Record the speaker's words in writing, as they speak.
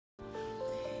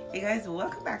Hey guys,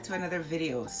 welcome back to another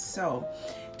video. So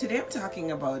today I'm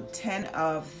talking about 10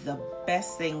 of the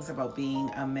best things about being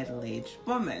a middle-aged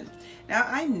woman. Now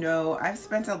I know I've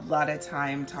spent a lot of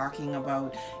time talking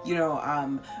about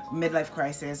midlife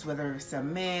crisis, whether it's a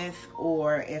myth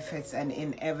or if it's an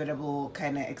inevitable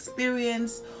kind of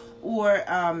experience, or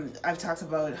I've talked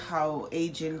about how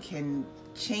aging can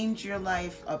change your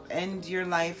life, upend your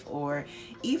life, or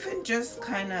even just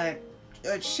kind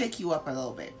of shake you up a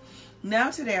little bit.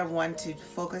 Now today I want to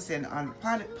focus in on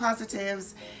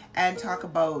positives and talk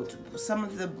about some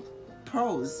of the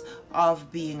pros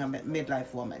of being a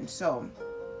midlife woman. So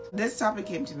this topic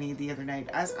came to me the other night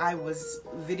as I was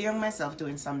videoing myself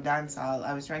doing some dancehall.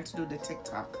 I was trying to do the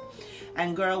TikTok.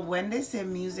 And girl, when they say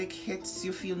music hits,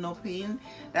 you feel no pain,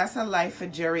 that's a life for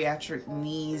geriatric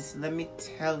knees. Let me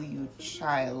tell you,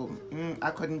 child,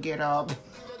 I couldn't get up.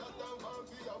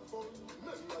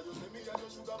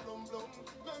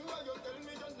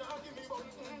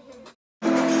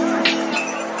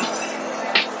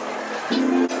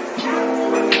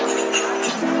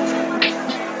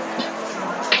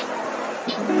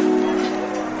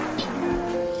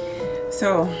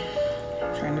 So,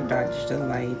 I'm trying to dodge the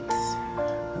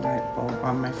light bulb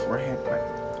on my forehead,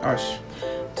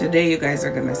 but today you guys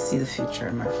are gonna see the future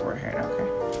in my forehead,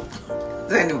 okay?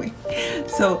 So anyway,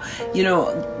 so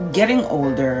getting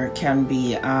older can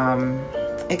be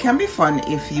it can be fun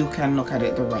if you can look at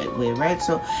it the right way, right?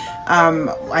 So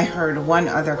I heard one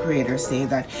other creator say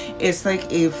that it's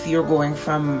like if you're going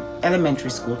from elementary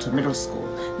school to middle school.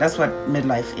 That's what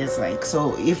midlife is like.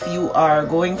 So if you are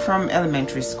going from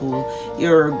elementary school,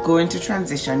 you're going to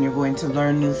transition, you're going to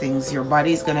learn new things, your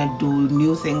body's gonna do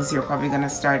new things, you're probably gonna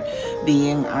start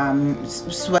being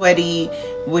sweaty,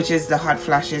 which is the hot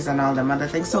flashes and all them other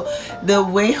things. So the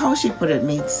way how she put it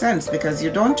made sense, because you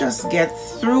don't just get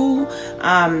through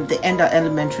the end of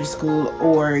elementary school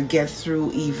or get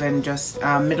through even just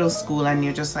middle school and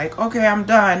you're just like, okay, I'm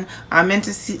done, I'm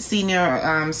into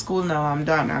senior school now, I'm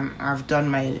done, I've done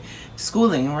my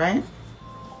schooling, right?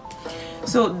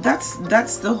 So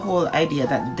that's the whole idea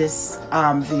that this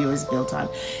video is built on,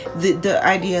 the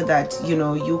idea that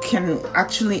you can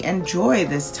actually enjoy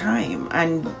this time.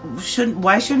 And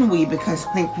why shouldn't we? Because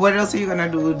like, what else are you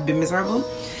gonna do? Be miserable?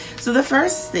 So the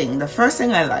first thing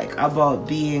I like about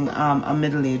being a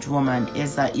middle-aged woman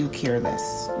is that you care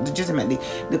less. Legitimately,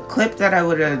 the clip that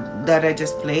I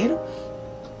just played,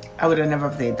 I would have never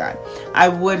played that. I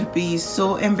would be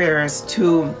so embarrassed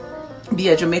to be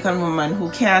a Jamaican woman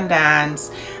who can dance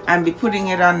and be putting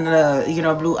it on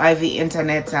the Blue Ivy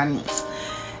internet, and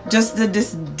just the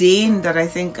disdain that I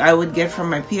think I would get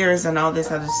from my peers and all this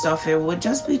other stuff. It would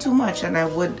just be too much, and I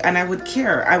would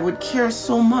care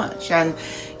so much. And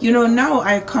now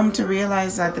I come to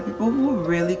realize that the people who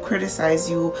really criticize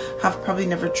you have probably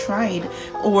never tried,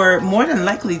 or more than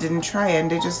likely didn't try,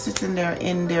 and they just sitting there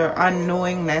in their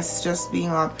unknowingness, just being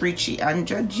all preachy and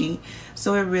judgy.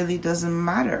 So it really doesn't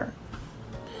matter.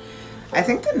 I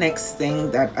think the next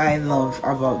thing that I love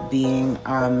about being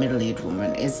a middle-aged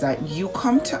woman is that you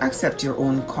come to accept your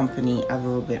own company a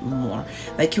little bit more.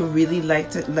 Like, you really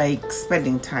like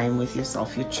spending time with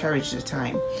yourself. You cherish the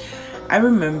time. I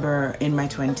remember in my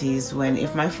 20s when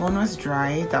if my phone was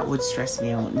dry, that would stress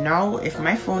me out. Now, if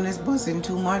my phone is buzzing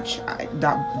too much,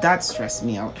 that stressed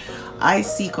me out. I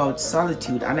seek out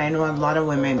solitude, and I know a lot of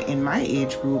women in my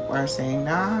age group are saying,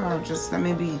 nah, just let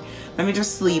me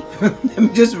just sleep, let me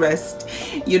just rest.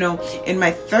 In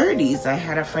my 30s, I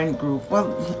had a friend group, well,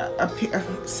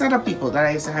 a set of people that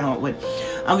I used to hang out with,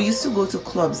 and we used to go to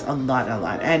clubs a lot,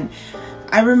 and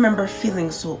I remember feeling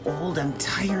so old and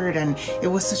tired, and it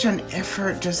was such an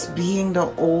effort just being the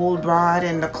old broad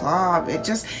in the club. It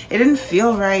didn't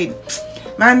feel right.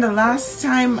 Man, the last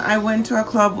time I went to a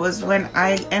club was when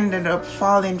I ended up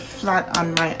falling flat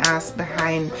on my ass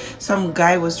behind some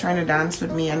guy was trying to dance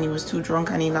with me, and he was too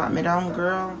drunk and he knocked me down,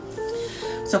 girl.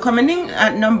 So coming in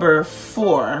at number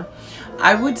 4,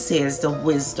 I would say is the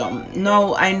wisdom.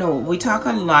 Now, I know we talk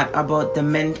a lot about the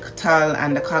mental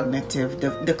and the cognitive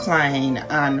decline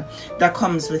and that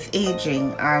comes with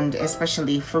aging, and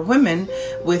especially for women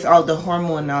with all the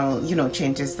hormonal,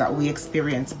 changes that we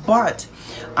experience. But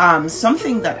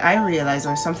something that I realize,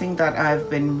 or something that I've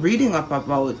been reading up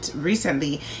about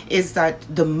recently, is that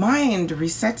the mind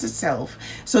resets itself.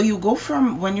 So you go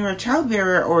from when you're a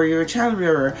childbearer or you're a child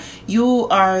rearer, you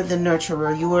are the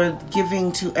nurturer, you are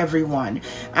giving to everyone.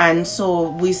 And so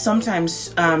we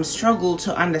sometimes struggle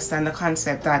to understand the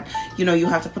concept that you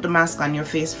have to put the mask on your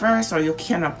face first, or you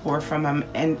cannot pour from an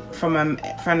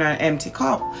empty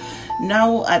cup.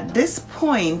 Now at this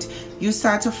point, you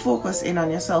start to focus in on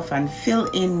yourself and fill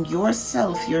in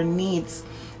yourself, your needs,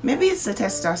 maybe it's the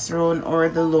testosterone or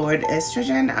the lowered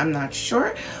estrogen, I'm not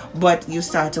sure, but you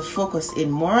start to focus in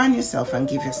more on yourself and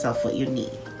give yourself what you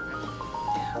need.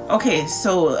 Okay,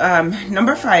 so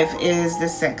number 5 is the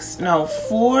sex. Now,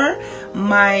 for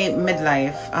my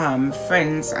midlife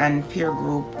friends and peer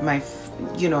group,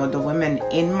 the women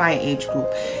in my age group,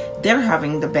 they're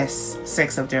having the best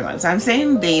sex of their lives. I'm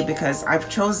saying they because I've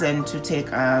chosen to take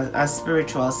a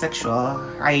spiritual, sexual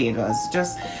hiatus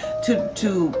just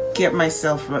to get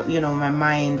myself, my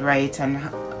mind right and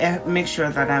make sure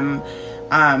that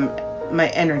my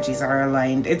energies are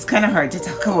aligned. It's kind of hard to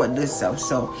talk about this stuff,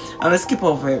 so I'm gonna skip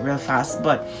over it real fast.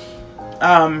 But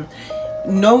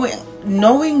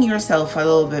knowing yourself a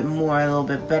little bit more, a little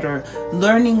bit better,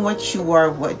 learning what you are,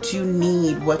 what you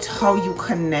need, how you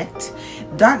connect,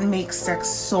 that makes sex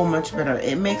so much better.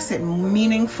 It makes it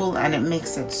meaningful and it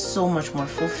makes it so much more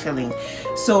fulfilling.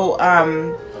 So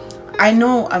I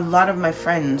know a lot of my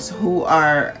friends who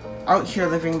are out here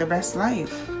living the best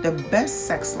life, the best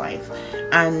sex life,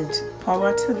 and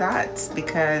power to that,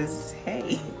 because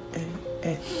hey.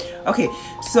 Okay,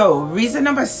 so reason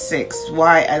number 6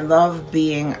 why I love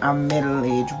being a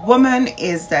middle-aged woman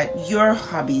is that your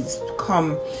hobbies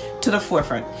come to the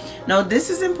forefront. Now, this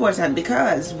is important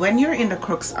because when you're in the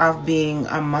crux of being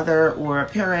a mother or a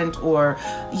parent, or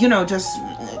just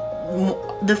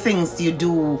the things you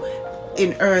do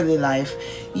in early life,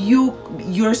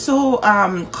 you're so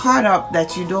caught up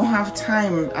that you don't have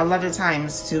time a lot of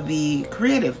times to be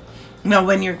creative. Now,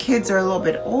 when your kids are a little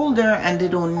bit older and they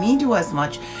don't need you as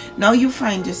much, now you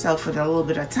find yourself with a little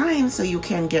bit of time so you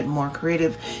can get more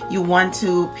creative. You want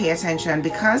to pay attention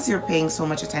because you're paying so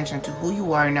much attention to who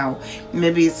you are now.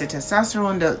 Maybe it's the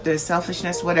testosterone, the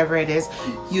selfishness, whatever it is.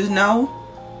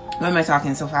 Why am I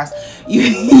talking so fast?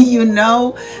 You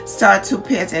now start to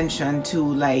pay attention to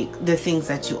like the things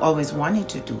that you always wanted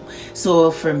to do.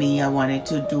 So for me, I wanted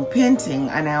to do painting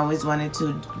and I always wanted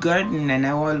to garden, and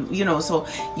so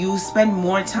you spend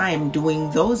more time doing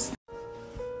those.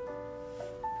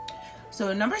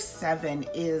 So number 7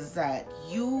 is that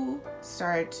you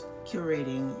start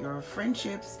curating your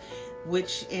friendships,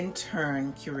 which in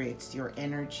turn curates your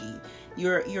energy.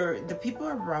 The people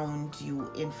around you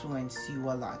influence you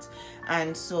a lot,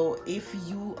 and so if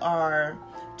you are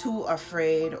too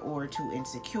afraid or too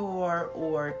insecure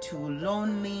or too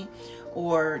lonely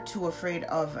or too afraid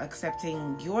of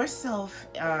accepting yourself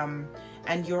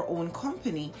and your own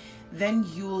company, then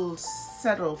you'll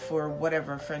settle for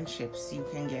whatever friendships you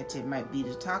can get. It might be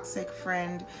the toxic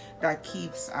friend that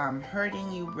keeps hurting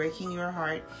you, breaking your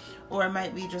heart, or it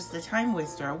might be just the time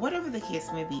waster, or whatever the case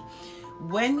may be.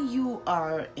 When you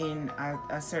are in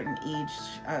a certain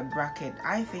age bracket,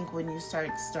 I think when you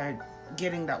start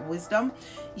getting that wisdom,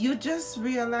 you just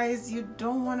realize you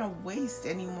don't want to waste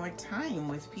any more time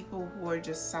with people who are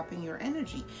just sapping your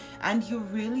energy, and you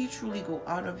really truly go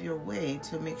out of your way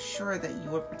to make sure that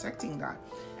you are protecting that.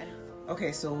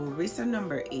 Okay, so reason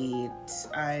number 8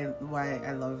 why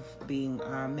I love being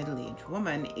a middle-aged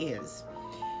woman is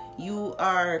you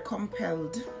are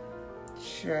compelled,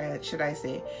 should I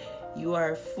say, you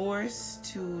are forced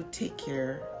to take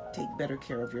better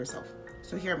care of yourself.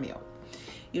 So hear me out.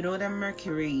 You know them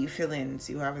mercury fillings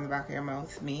you have in the back of your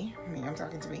mouth, I'm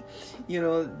talking to me,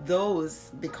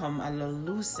 those become a little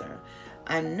looser.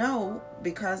 And now,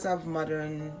 because of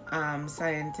modern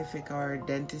scientific or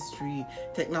dentistry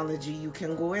technology, you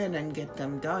can go in and get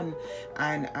them done,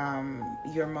 and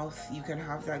your mouth, you can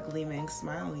have that gleaming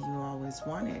smile you always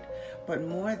wanted. But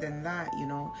more than that,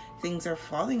 things are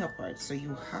falling apart, so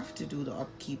you have to do the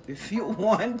upkeep if you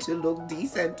want to look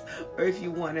decent, or if you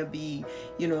want to be,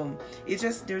 it's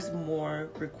just, there's more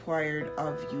required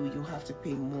of you. You have to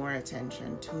pay more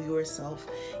attention to yourself.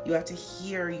 You have to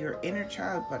hear your inner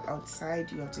child, but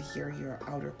outside you have to hear your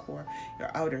outer core, your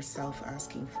outer self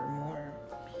asking for more.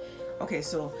 Okay,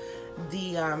 so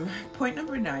the point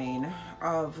number 9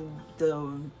 of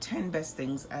the 10 best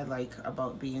things I like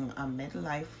about being a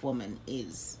midlife woman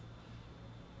is,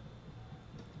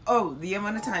 the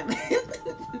amount of time.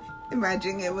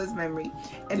 Imagine it was memory.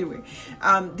 Anyway,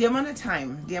 the amount of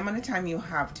time you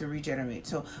have to regenerate.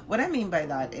 So what I mean by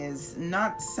that is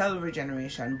not cell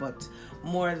regeneration, but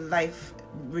more life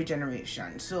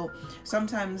regeneration. So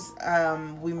sometimes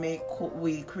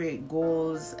we create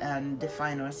goals and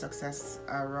define our success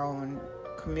around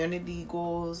community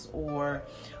goals or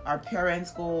our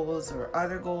parents' goals or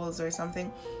other goals or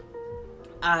something.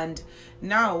 And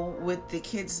now, with the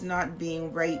kids not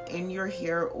being right in your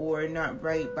hair or not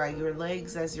right by your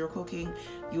legs as you're cooking,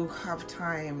 you have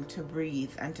time to breathe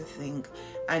and to think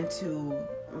and to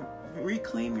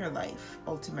reclaim your life,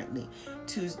 ultimately,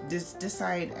 to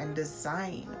decide and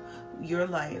design your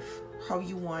life how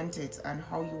you want it and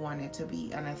how you want it to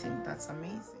be, and I think that's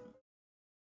amazing.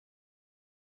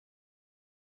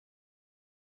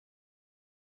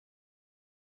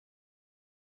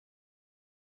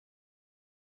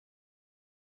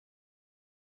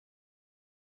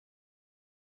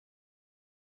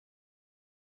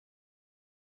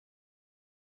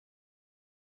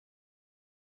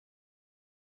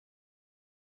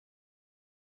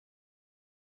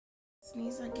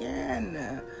 Sneeze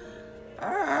again.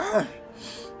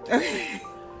 Okay.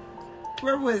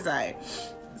 Where was I?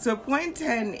 So point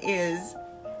 10 is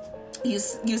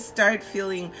you start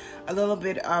feeling a little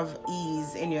bit of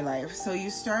ease in your life. So you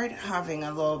start having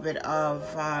a little bit of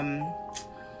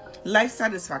life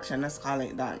satisfaction, let's call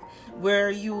it that,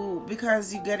 where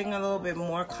because you're getting a little bit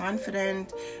more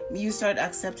confident, you start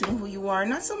accepting who you are.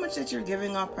 Not so much that you're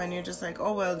giving up and you're just like,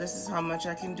 oh well, this is how much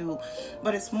I can do,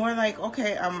 but it's more like,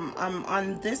 okay, I'm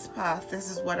on this path, this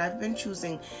is what I've been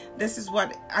choosing, this is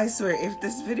what, I swear, if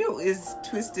this video is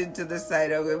twisted to the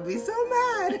side, I'm gonna be so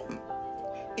mad.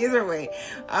 Either way,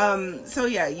 so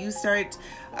yeah, you start,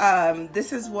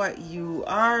 this is what you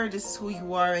are, this is who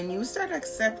you are, and you start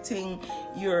accepting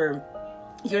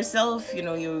yourself. You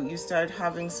know, you start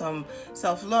having some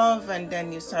self-love, and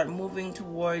then you start moving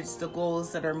towards the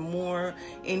goals that are more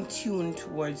in tune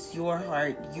towards your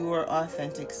heart, your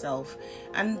authentic self,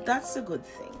 and that's a good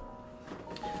thing.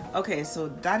 Okay, so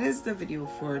that is the video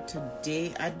for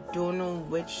today. I don't know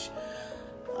which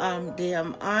day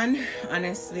I'm on.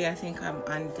 Honestly, I think I'm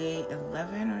on day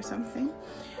 11 or something.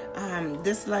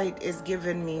 This light is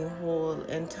giving me whole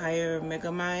entire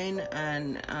Megamind,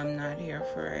 and I'm not here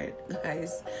for it,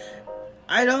 guys.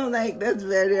 I don't like this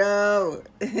video.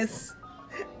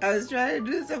 I was trying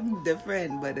to do something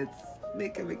different, but it's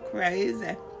making me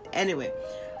crazy. Anyway,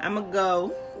 I'm gonna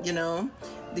go, you know,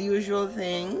 the usual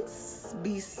things.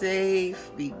 Be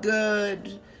safe, be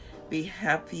good, be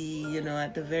happy, you know,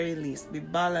 at the very least, be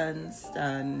balanced,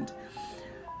 and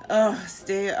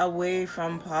stay away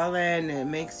from pollen. It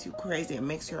makes you crazy. It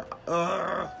makes your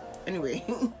anyway.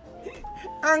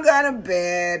 I'm going to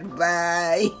bed.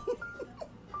 Bye.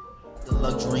 The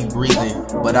luxury breathing,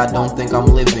 but I don't think I'm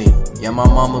living. Yeah, my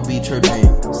mama be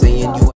tripping, saying you